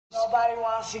Nobody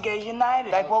wants to get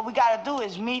united. Like, what we gotta do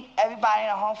is meet everybody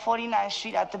on 149th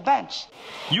Street at the bench.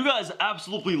 You guys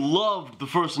absolutely loved the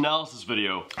first analysis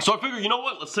video, so I figured, you know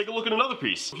what, let's take a look at another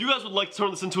piece. If you guys would like to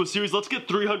turn this into a series, let's get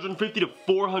 350 to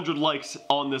 400 likes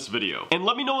on this video. And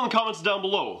let me know in the comments down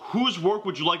below, whose work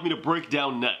would you like me to break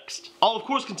down next? I'll of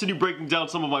course continue breaking down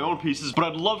some of my own pieces, but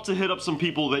I'd love to hit up some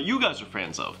people that you guys are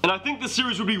fans of. And I think this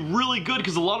series would be really good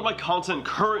because a lot of my content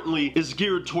currently is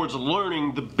geared towards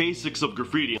learning the basics of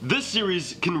graffiti. This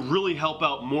series can really help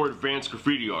out more advanced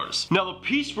graffiti artists. Now the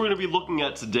piece we're going to be looking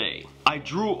at today, I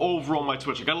drew over on my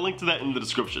Twitch. I got a link to that in the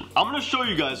description. I'm going to show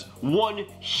you guys one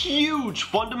huge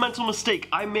fundamental mistake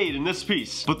I made in this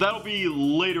piece, but that'll be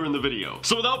later in the video.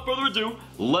 So without further ado,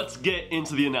 let's get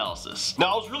into the analysis.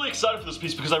 Now I was really excited for this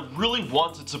piece because I really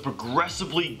wanted to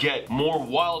progressively get more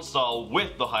wild style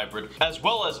with the hybrid, as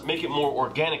well as make it more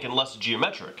organic and less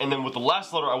geometric. And then with the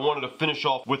last letter, I wanted to finish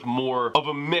off with more of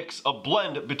a mix, a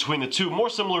blend between the two, more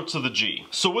similar to the G.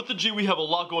 So with the G, we have a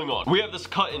lot going on. We have this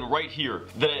cut in right here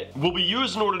that will be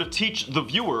used in order to teach the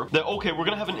viewer that, okay, we're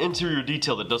gonna have an interior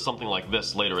detail that does something like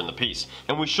this later in the piece.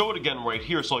 And we show it again right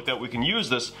here, so like that we can use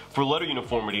this for letter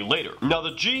uniformity later. Now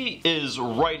the G is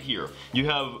right here. You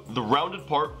have the rounded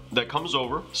part that comes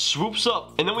over, swoops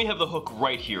up, and then we have the hook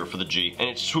right here for the G, and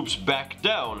it swoops back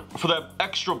down for that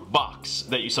extra box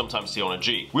that you sometimes see on a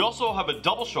G. We also have a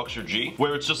double structure G,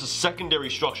 where it's just a secondary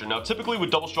structure. Now typically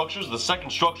with double structures, the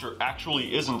second structure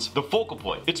actually isn't the focal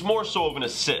point. It's more so of an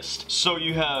assist. So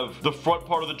you have the front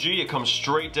part of the G, it comes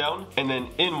straight down, and then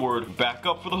inward, back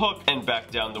up for the hook, and back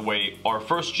down the way our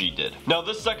first G did. Now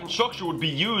this second structure would be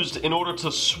used in order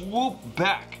to swoop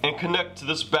back and connect to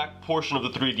this back portion of the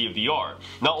 3D of the R.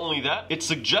 Not only that, it's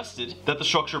suggested that the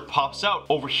structure pops out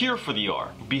over here for the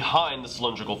R, behind the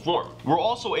cylindrical form. We're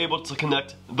also able to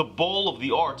connect the bowl of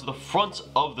the R to the front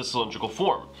of the cylindrical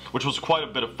form, which was quite a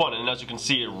bit of fun, and as you can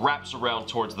see, it wraps around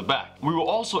towards the back. We were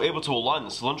also able to align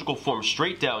the cylindrical form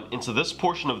straight down into this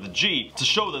portion of the G to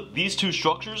show that these two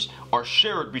structures are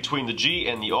shared between the G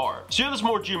and the R. So you have this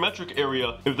more geometric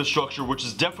area of the structure, which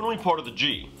is definitely part of the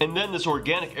G, and then this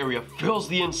organic area fills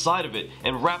the inside of it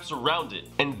and wraps around it,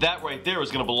 and that right there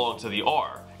is going to belong to the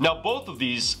R. Now both of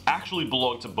these actually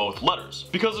belong to both letters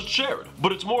because it's shared,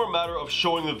 but it's more a matter of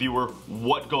showing the viewer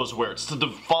what goes where. It's to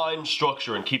define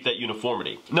structure and keep that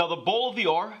uniformity. Now the bowl of the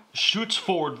R shoots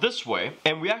forward this way,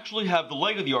 and we actually have the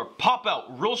leg of the R pop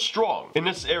out real strong in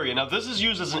this area. Now this is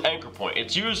used as an anchor point.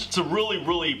 It's used to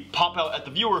really pop out at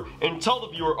the viewer and tell the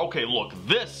viewer, okay, look,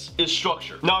 this is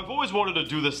structure. Now I've always wanted to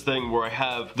do this thing where I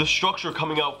have the structure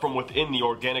coming out from within the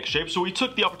organic shape, so we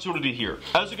took the opportunity here.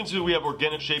 As you can see, we have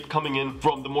organic shape coming in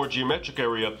from the more geometric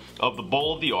area of the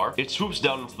bowl of the R. It swoops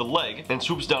down into the leg and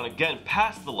swoops down again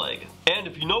past the leg. And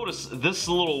if you notice, this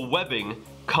little webbing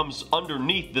comes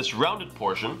underneath this rounded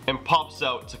portion and pops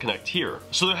out to connect here.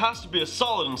 So there has to be a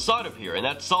solid inside of here, and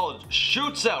that solid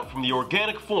shoots out from the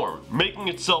organic form, making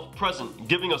itself present,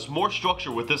 giving us more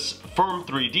structure with this firm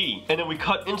 3D, and then we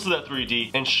cut into that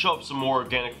 3D and shove some more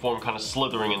organic form kind of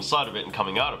slithering inside of it and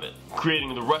coming out of it,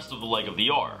 creating the rest of the leg of the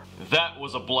R. That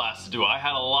was a blast to do. I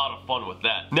had a lot of fun with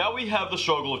that. Now we have the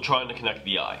struggle of trying to connect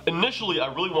the eye. Initially,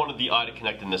 I really wanted the eye to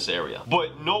connect in this area,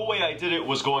 but no way I did it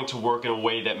was going to work in a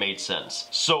way that made sense.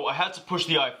 So I had to push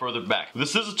the eye further back.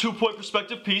 This is a 2-point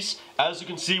perspective piece. As you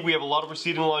can see, we have a lot of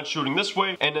receding lines shooting this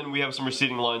way, and then we have some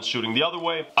receding lines shooting the other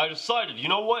way. I decided, you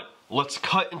know what? Let's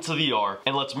cut into the R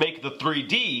and let's make the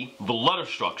 3D the letter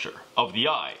structure of the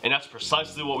eye. And that's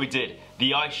precisely what we did.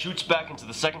 The eye shoots back into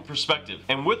the second perspective.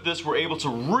 And with this, we're able to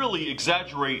really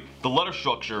exaggerate the letter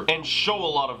structure and show a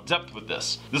lot of depth with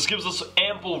this. This gives us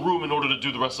ample room in order to do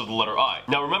the rest of the letter I.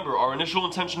 Now remember, our initial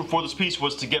intention for this piece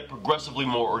was to get progressively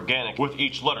more organic with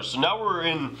each letter. So now we're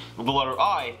in the letter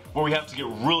I, where we have to get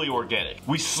really organic.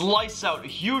 We slice out a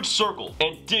huge circle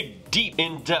and dig deep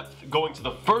in depth going to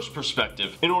the first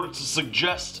perspective in order to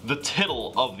suggest the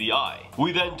tittle of the eye.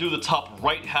 We then do the top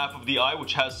right half of the eye,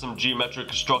 which has some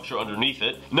geometric structure underneath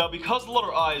it. Now because the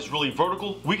letter I is really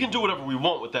vertical, we can do whatever we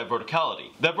want with that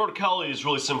verticality. That verticality is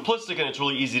really simplistic and it's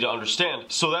really easy to understand,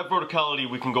 so that verticality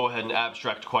we can go ahead and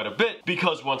abstract quite a bit,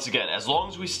 because once again, as long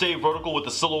as we stay vertical with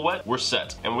the silhouette, we're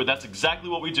set. And that's exactly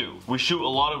what we do. We shoot a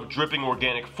lot of dripping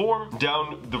organic form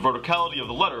down the verticality of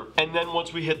the letter, and then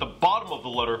once we hit the bottom of the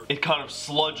letter, it kind of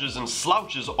sludges and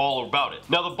slouches all about it.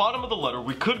 Now the bottom of the letter,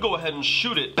 we could go ahead and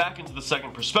shoot it back into the the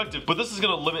second perspective, but this is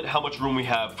going to limit how much room we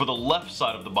have for the left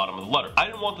side of the bottom of the letter. I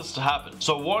didn't want this to happen,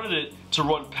 so I wanted it to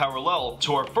run parallel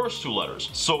to our first two letters.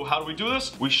 So how do we do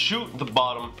this? We shoot the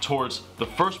bottom towards the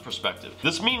first perspective.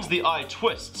 This means the eye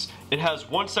twists. It has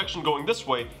one section going this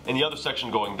way and the other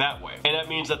section going that way. And that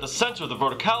means that the center, the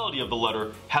verticality of the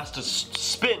letter, has to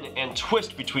spin and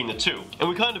twist between the two. And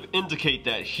we kind of indicate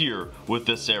that here with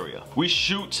this area. We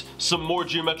shoot some more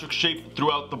geometric shape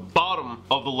throughout the bottom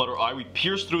of the letter I. We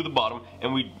pierce through the bottom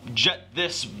and we jet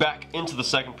this back into the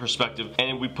second perspective,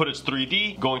 and we put its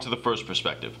 3D going to the first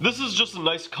perspective. This is just a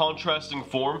nice contrasting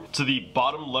form to the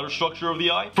bottom letter structure of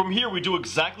the eye. From here we do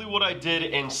exactly what I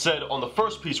did and said on the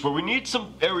first piece, where we need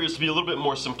some areas to be a little bit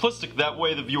more simplistic, that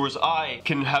way the viewer's eye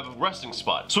can have a resting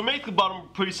spot. So make the bottom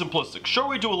pretty simplistic. Sure,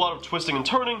 we do a lot of twisting and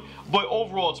turning, but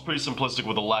overall it's pretty simplistic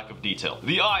with a lack of detail.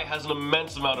 The eye has an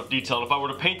immense amount of detail, and if I were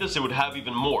to paint this it would have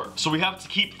even more. So we have to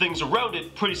keep things around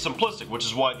it pretty simplistic, which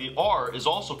is why the R is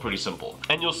also pretty simple.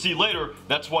 And you'll see later,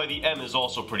 that's why the M is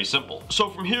also pretty simple. So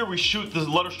from here we shoot the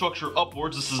letter structure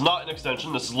upwards. This is not an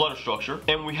extension, this is letter structure.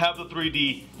 And we have the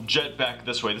 3D jet back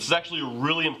this way. This is actually a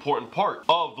really important part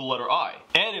of the letter I.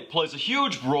 And it plays a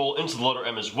huge role into the letter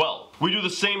M as well. We do the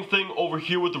same thing over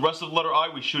here with the rest of the letter I.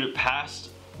 We shoot it past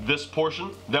this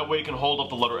portion, that way it can hold up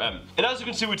the letter M. And as you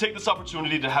can see, we take this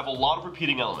opportunity to have a lot of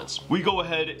repeating elements. We go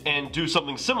ahead and do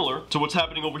something similar to what's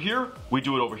happening over here, we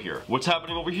do it over here. What's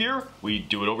happening over here, we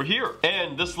do it over here.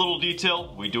 And this little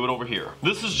detail, we do it over here.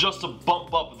 This is just to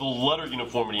bump up the letter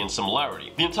uniformity and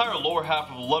similarity. The entire lower half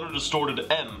of the letter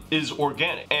distorted M is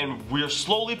organic, and we are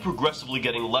slowly progressively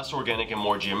getting less organic and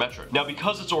more geometric. Now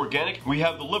because it's organic, we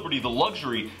have the liberty, the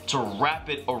luxury to wrap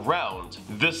it around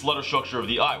this letter structure of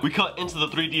the I. We cut into the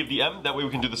 3D of the M, that way we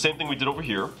can do the same thing we did over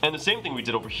here, and the same thing we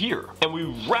did over here. And we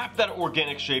wrap that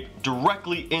organic shape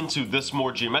directly into this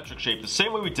more geometric shape, the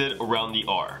same way we did around the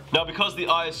R. Now because the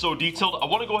eye is so detailed, I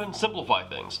want to go ahead and simplify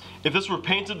things. If this were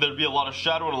painted, there'd be a lot of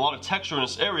shadow and a lot of texture in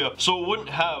this area, so it wouldn't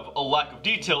have a lack of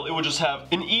detail, it would just have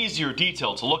an easier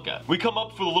detail to look at. We come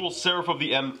up for the little serif of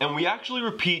the M, and we actually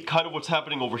repeat kind of what's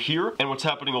happening over here and what's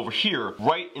happening over here,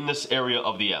 right in this area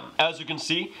of the M. As you can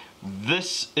see,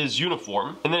 this is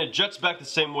uniform, and then it jets back the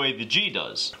same way the G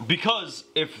does. Because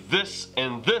if this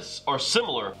and this are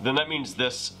similar, then that means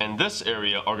this and this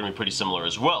area are going to be pretty similar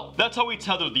as well. That's how we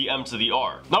tether the M to the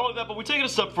R. Not only that, but we take it a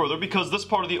step further because this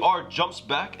part of the R jumps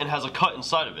back and has a cut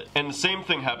inside of it. And the same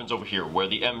thing happens over here, where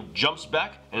the M jumps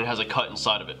back and it has a cut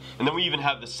inside of it. And then we even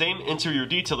have the same interior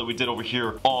detail that we did over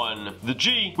here on the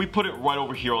G, we put it right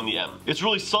over here on the M. It's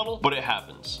really subtle, but it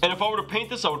happens. And if I were to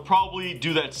paint this, I would probably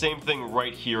do that same thing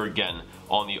right here again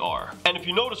on the R. And if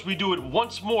you notice, we do it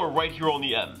once more right here on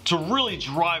the M to really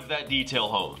drive that detail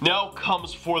home. Now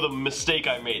comes for the mistake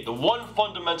I made, the one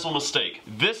fundamental mistake.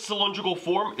 This cylindrical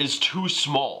form is too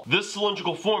small. This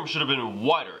cylindrical form should have been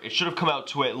wider. It should have come out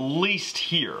to at least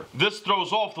here. This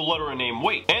throws off the letter and name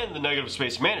weight and the negative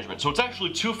space management, so it's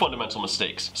actually two fundamental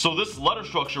mistakes. So this letter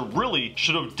structure really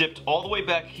should have dipped all the way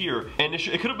back here, and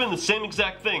it could have been the same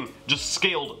exact thing, just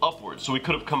scaled upwards. So we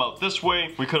could have come out this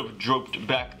way, we could have dropped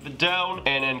back down,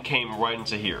 and then came right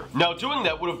into here. Now doing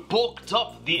that would have bulked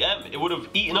up the M. It would have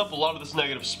eaten up a lot of this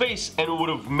negative space, and it would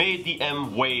have made the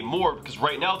M weigh more, because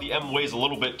right now the M weighs a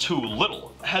little bit too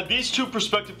little. Had these two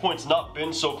perspective points not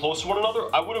been so close to one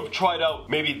another, I would have tried out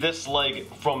maybe this leg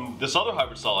from this other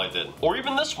hybrid style I did, or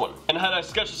even this one. And had I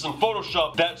sketched this in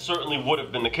Photoshop, that certainly would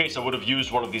have been the case. I would have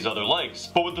used one of these other legs.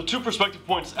 But with the two perspective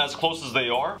points as close as they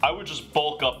are, I would just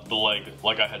bulk up the leg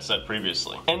like I had said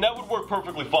previously. And that would work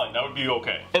perfectly fine. That would be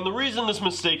okay. And the reason this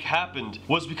mistake happened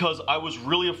was because I was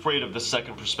really afraid of the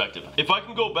second perspective. If I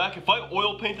can go back, if I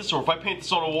oil paint this or if I paint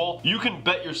this on a wall, you can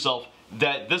bet yourself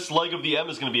that this leg of the M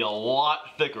is going to be a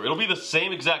lot thicker. It'll be the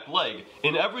same exact leg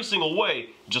in every single way,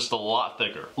 just a lot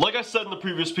thicker. Like I said in the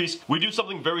previous piece, we do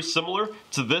something very similar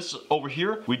to this over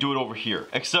here, we do it over here.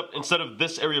 Except instead of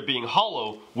this area being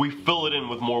hollow, we fill it in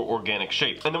with more organic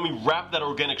shape. And then we wrap that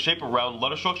organic shape around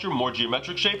letter structure, more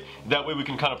geometric shape. That way we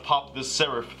can kind of pop this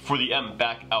serif for the M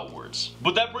back outwards.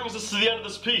 But that brings us to the end of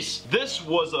this piece. This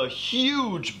was a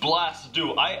huge blast to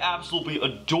do. I absolutely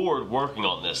adored working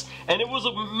on this. And it was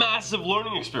a massive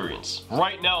learning experience.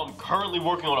 Right now I'm currently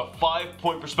working on a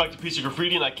 5-point perspective piece of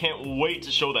graffiti, and I can't wait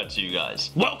to show that to you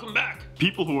guys. Welcome back!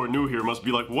 People who are new here must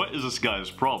be like, what is this guy's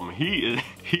problem?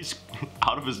 He's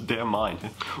out of his damn mind.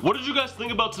 What did you guys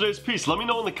think about today's piece? Let me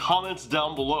know in the comments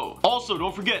down below. Also,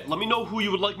 don't forget, let me know who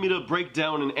you would like me to break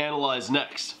down and analyze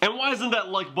next. And why isn't that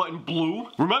like button blue?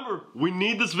 Remember, we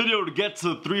need this video to get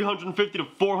to 350 to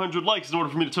 400 likes in order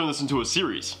for me to turn this into a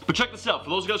series. But check this out, for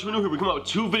those guys who are new here, we come out with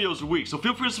 2 videos a week, so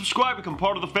feel free to subscribe and become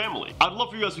part of the family. I'd love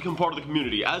for you guys to become part of the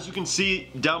community. As you can see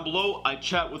down below, I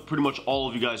chat with pretty much all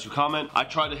of you guys who comment. I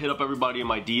try to hit up everybody in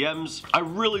my DMs. I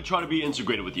really try to be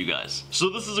integrated with you guys. So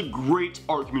this is a great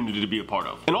art community to be a part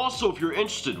of. And also, if you're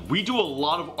interested, we do a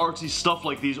lot of artsy stuff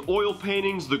like these oil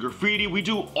paintings, the graffiti. We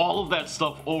do all of that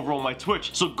stuff over on my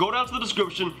Twitch. So go down to the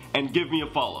description and give me a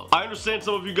follow. I understand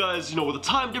some of you guys, you know, with the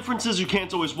time differences, you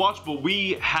can't always watch, but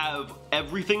we have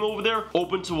everything over there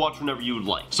open to watch whenever you would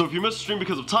like. So if you miss a stream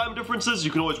because of time differences,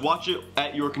 you can always watch it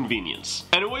at your convenience.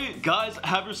 Anyway, guys,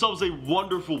 have yourselves a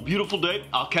wonderful, beautiful day.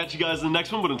 I'll catch you guys in the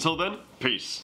next one, but until then, peace.